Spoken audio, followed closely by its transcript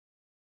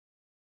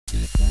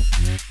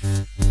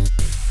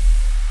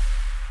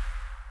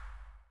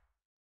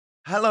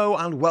Hello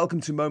and welcome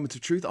to Moment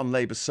of Truth on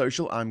Labour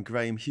Social. I'm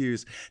Graham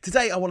Hughes.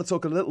 Today I want to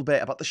talk a little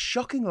bit about the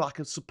shocking lack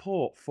of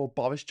support for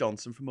Boris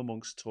Johnson from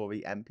amongst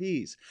Tory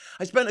MPs.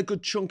 I spent a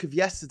good chunk of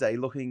yesterday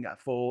looking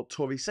for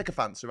Tory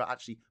sycophants who are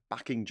actually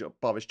backing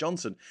Boris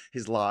Johnson,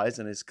 his lies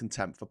and his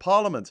contempt for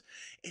Parliament.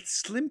 It's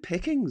slim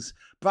pickings.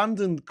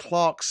 Brandon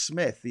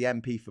Clarke-Smith, the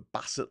MP for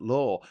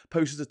Bassetlaw,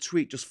 posted a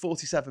tweet just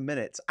 47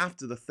 minutes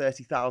after the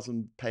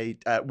 30,000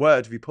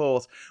 word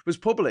report was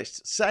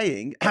published,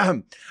 saying,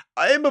 I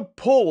am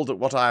appalled at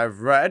what I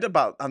have read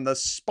about and the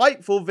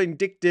spiteful,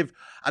 vindictive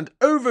and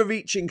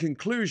overreaching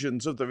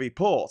conclusions of the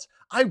report.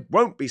 I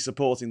won't be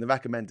supporting the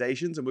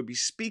recommendations and will be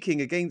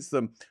speaking against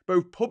them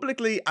both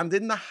publicly and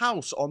in the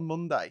House on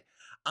Monday.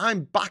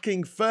 I'm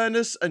backing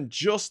fairness and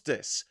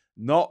justice,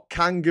 not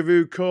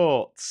kangaroo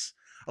courts.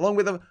 Along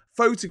with a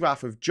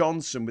photograph of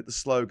Johnson with the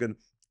slogan,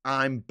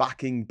 I'm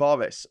backing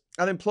Boris,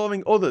 and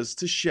imploring others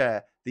to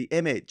share the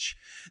image.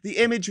 The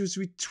image was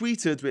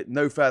retweeted with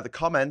no further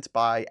comment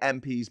by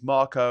MPs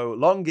Marco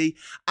Longhi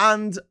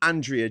and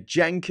Andrea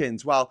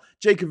Jenkyns, while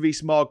Jacob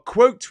Rees Mogg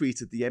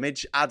quote-tweeted the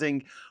image,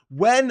 adding,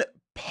 when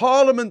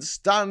Parliament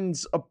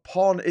stands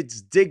upon its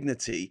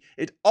dignity,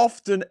 it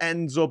often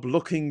ends up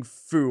looking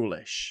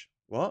foolish.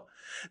 What?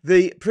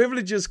 The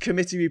Privileges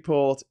Committee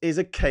report is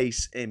a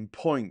case in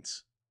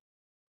point.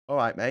 All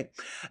right, mate.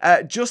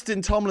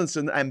 Justin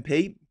Tomlinson,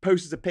 MP,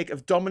 posted a pic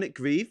of Dominic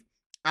Grieve,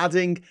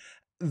 adding,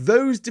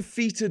 those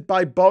defeated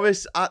by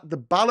Boris at the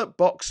ballot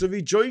box are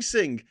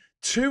rejoicing.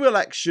 2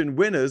 election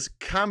winners,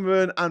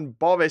 Cameron and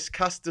Boris,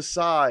 cast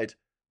aside.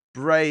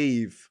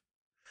 Brave.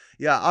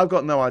 Yeah, I've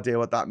got no idea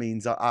what that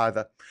means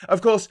either.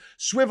 Of course,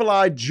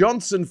 swivel-eyed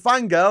Johnson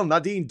fangirl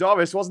Nadine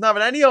Dorries wasn't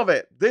having any of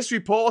it. This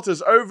report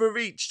has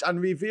overreached and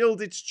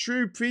revealed its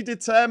true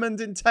predetermined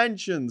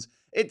intentions.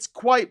 It's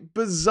quite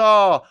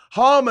bizarre.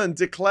 Harman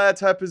declared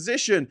her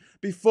position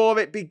before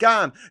it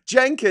began.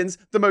 Jenkyns,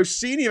 the most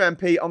senior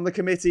MP on the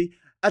committee,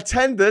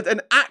 attended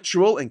an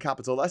actual, in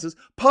capital letters,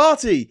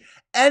 party.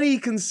 Any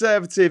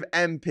Conservative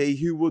MP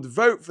who would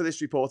vote for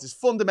this report is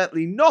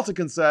fundamentally not a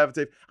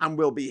Conservative and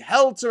will be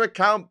held to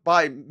account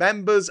by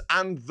members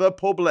and the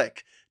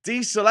public.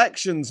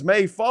 Deselections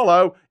may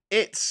follow.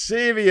 It's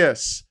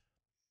serious.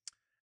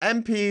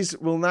 MPs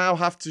will now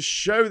have to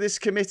show this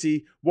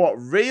committee what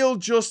real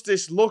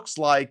justice looks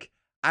like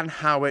and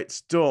how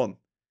it's done.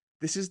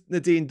 This is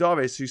Nadine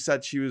Dorries, who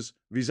said she was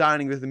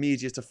resigning with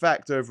immediate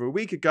effect over a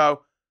week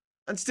ago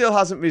and still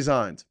hasn't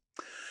resigned.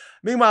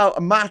 Meanwhile,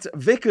 Matt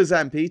Vickers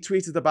MP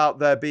tweeted about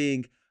there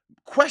being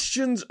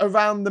questions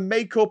around the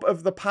makeup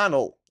of the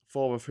panel,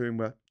 4 of whom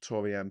were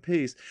Tory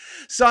MPs.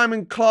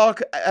 Simon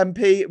Clarke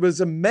MP was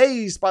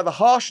amazed by the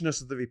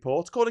harshness of the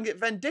report, calling it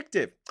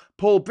vindictive.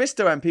 Paul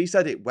Bristow MP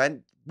said it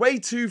went way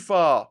too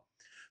far.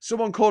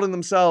 Someone calling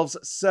themselves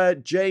Sir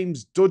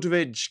James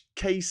Dudridge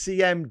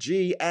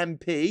KCMG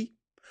MP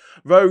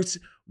wrote,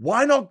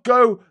 why not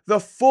go the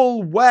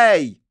full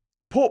way?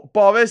 Put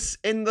Boris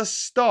in the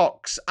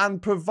stocks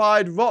and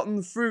provide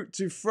rotten fruit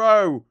to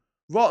throw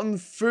rotten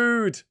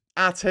food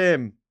at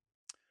him.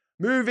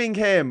 Moving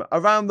him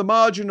around the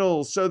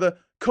marginals so the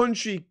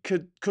country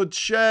could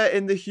share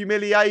in the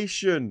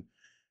humiliation.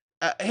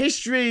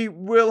 History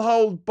will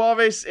hold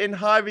Boris in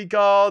high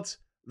regard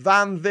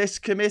than this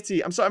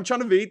committee. I'm sorry, I'm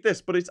trying to read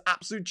this, but it's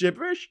absolute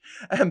gibberish.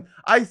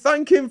 I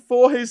thank him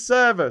for his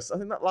service. I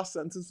think that last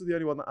sentence was the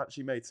only one that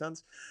actually made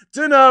sense.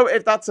 Don't know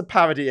if that's a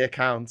parody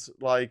account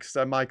like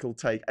Sir Michael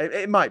Take.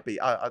 It might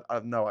be. I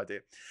have no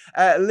idea.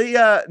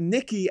 Leah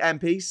Nicky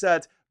MP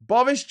said,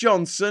 Boris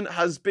Johnson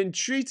has been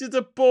treated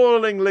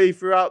appallingly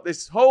throughout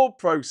this whole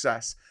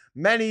process.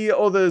 Many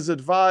others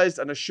advised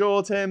and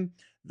assured him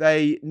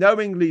they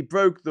knowingly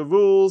broke the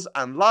rules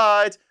and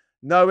lied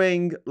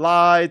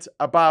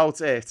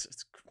about it.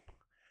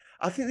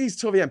 I think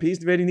these Tory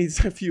MPs really need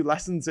a few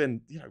lessons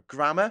in,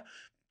 grammar,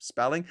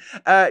 spelling.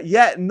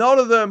 Yet none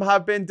of them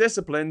have been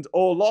disciplined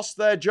or lost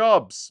their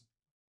jobs.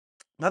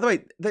 By the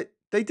way,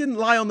 they didn't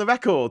lie on the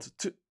record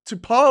to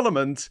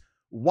Parliament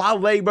while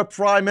they were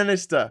Prime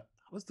Minister.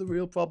 What's the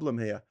real problem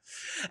here?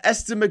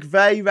 Esther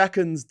McVeigh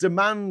reckons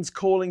demands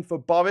calling for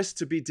Boris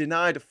to be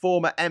denied a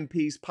former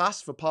MP's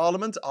pass for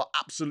Parliament are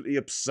absolutely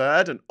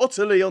absurd and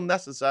utterly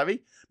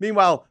unnecessary.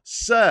 Meanwhile,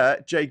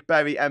 Sir Jake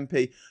Berry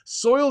MP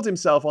soiled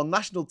himself on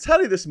national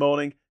telly this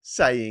morning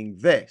saying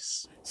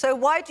this. So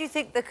why do you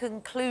think the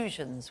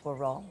conclusions were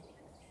wrong?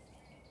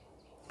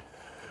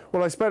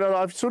 Well,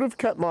 I've sort of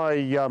kept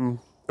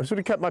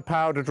my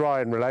powder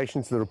dry in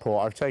relation to the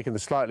report. I've taken the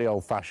slightly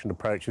old-fashioned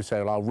approach of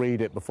saying, well, I'll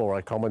read it before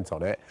I comment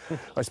on it.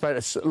 I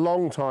spent a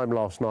long time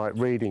last night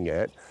reading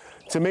it.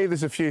 To me,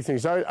 there's a few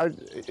things.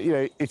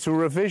 It's a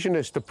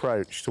revisionist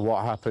approach to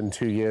what happened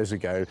 2 years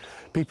ago.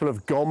 People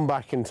have gone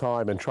back in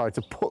time and tried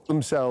to put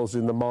themselves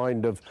in the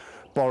mind of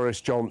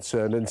Boris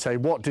Johnson and say,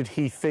 what did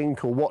he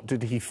think or what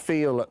did he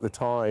feel at the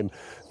time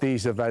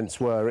these events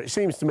were? It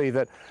seems to me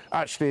that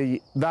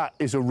actually that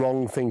is a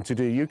wrong thing to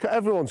do.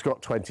 Everyone's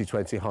got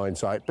 20/20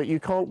 hindsight, but you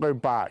can't go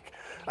back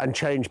and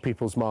change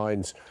people's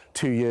minds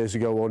 2 years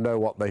ago or know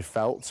what they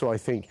felt. So I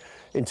think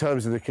in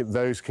terms of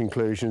those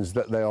conclusions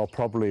that they are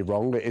probably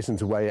wrong. It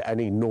isn't a way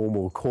any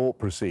normal court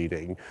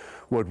proceeding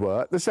would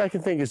work. The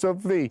second thing is,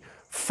 of the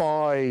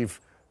 5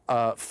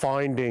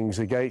 findings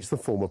against the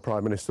former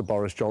Prime Minister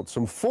Boris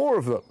Johnson, 4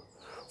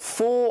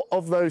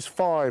 of those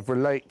 5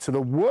 relate to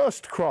the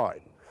worst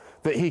crime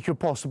that he could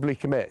possibly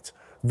commit,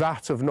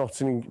 that of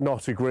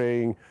not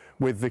agreeing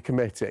with the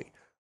committee.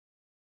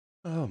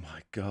 Oh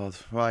my God.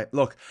 Right.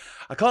 Look,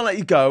 I can't let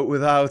you go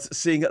without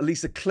seeing at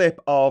least a clip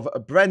of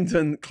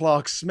Brendan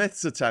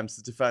Clarke-Smith's attempts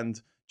to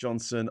defend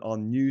Johnson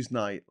on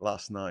Newsnight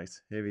last night.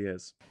 Here he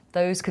is.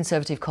 Those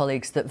Conservative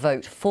colleagues that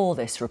vote for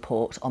this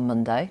report on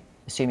Monday,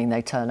 assuming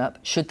they turn up,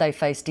 should they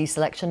face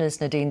deselection, as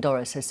Nadine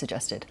Dorries has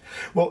suggested?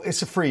 Well,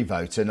 it's a free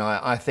vote, and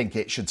I think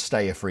it should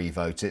stay a free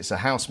vote. It's a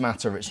House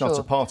matter. It's not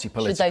a party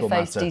political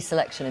matter. Should they face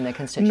deselection in their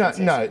constituencies?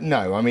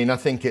 No. I mean, I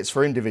think it's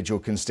for individual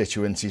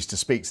constituencies to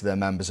speak to their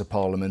members of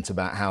parliament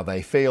about how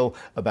they feel,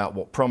 about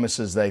what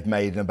promises they've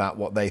made, and about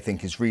what they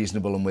think is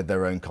reasonable and with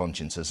their own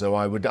consciences. So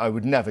I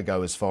would never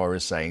go as far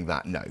as saying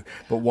that, no.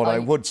 But what I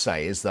would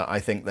say is that I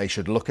think they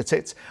should look at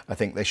it. I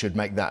think they should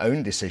make their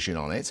own decision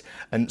on it.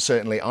 And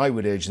certainly I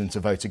would urge them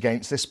to vote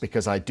against this,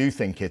 because I do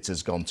think it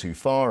has gone too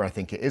far. I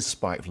think it is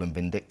spiteful and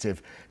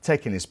vindictive.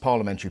 Taking his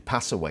parliamentary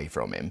pass away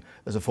from him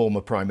as a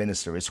former Prime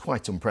Minister is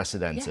quite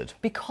unprecedented. Yeah,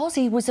 because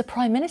he was a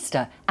Prime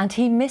Minister and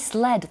he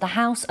misled the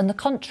House and the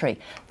country.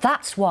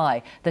 That's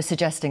why they're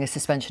suggesting a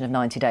suspension of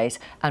 90 days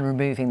and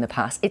removing the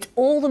pass. It's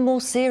all the more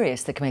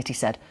serious, the committee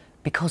said,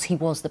 because he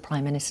was the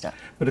Prime Minister.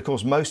 But of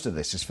course, most of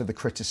this is for the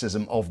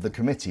criticism of the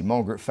committee.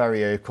 Margaret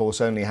Ferrier, of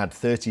course, only had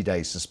 30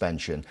 days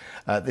suspension.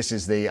 This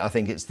is I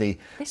think it's the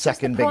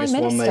second biggest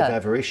one they've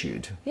ever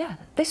issued. Yeah,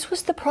 this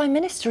was the Prime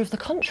Minister of the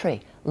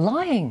country,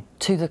 lying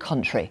to the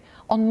country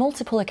on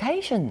multiple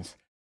occasions.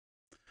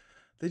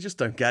 They just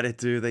don't get it,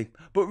 do they?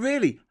 But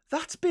really,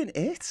 that's been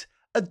it.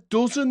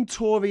 12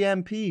 Tory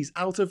MPs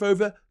out of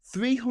over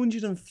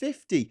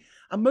 350.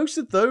 And most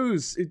of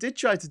those who did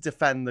try to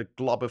defend the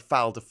glob of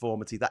foul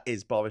deformity that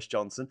is Boris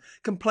Johnson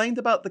complained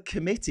about the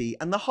committee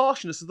and the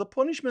harshness of the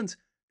punishment.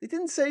 They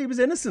didn't say he was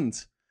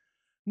innocent.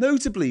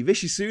 Notably,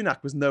 Rishi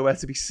Sunak was nowhere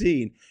to be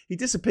seen. He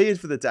disappeared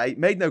for the day,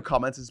 made no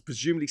comment, and is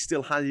presumably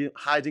still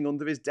hiding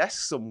under his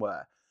desk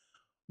somewhere.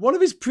 One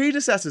of his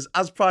predecessors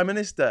as Prime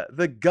Minister,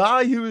 the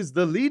guy who was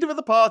the leader of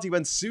the party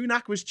when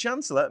Sunak was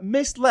Chancellor,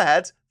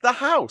 misled the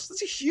House.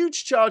 That's a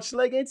huge charge to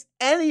lay against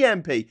any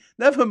MP,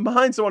 never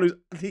mind someone who's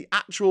the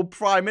actual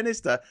Prime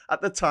Minister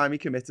at the time he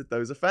committed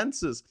those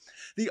offences.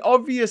 The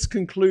obvious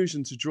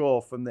conclusion to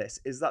draw from this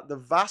is that the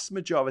vast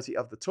majority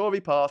of the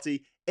Tory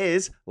party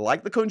is,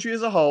 like the country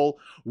as a whole,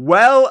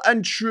 well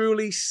and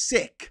truly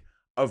sick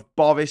of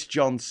Boris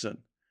Johnson.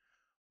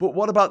 But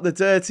what about the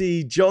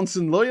dirty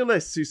Johnson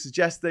loyalists who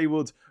suggest they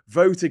would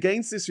vote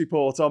against this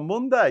report on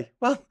Monday?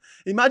 Well,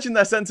 imagine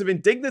their sense of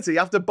indignity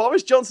after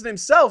Boris Johnson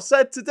himself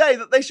said today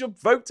that they should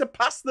vote to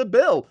pass the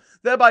bill,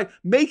 thereby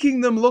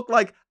making them look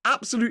like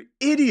absolute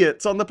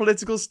idiots on the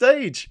political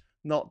stage.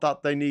 Not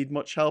that they need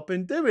much help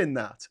in doing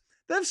that.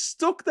 They've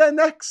stuck their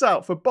necks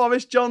out for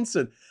Boris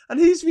Johnson, and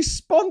he's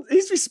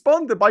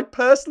responded by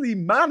personally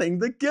manning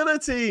the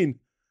guillotine.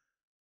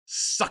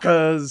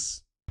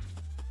 Suckers!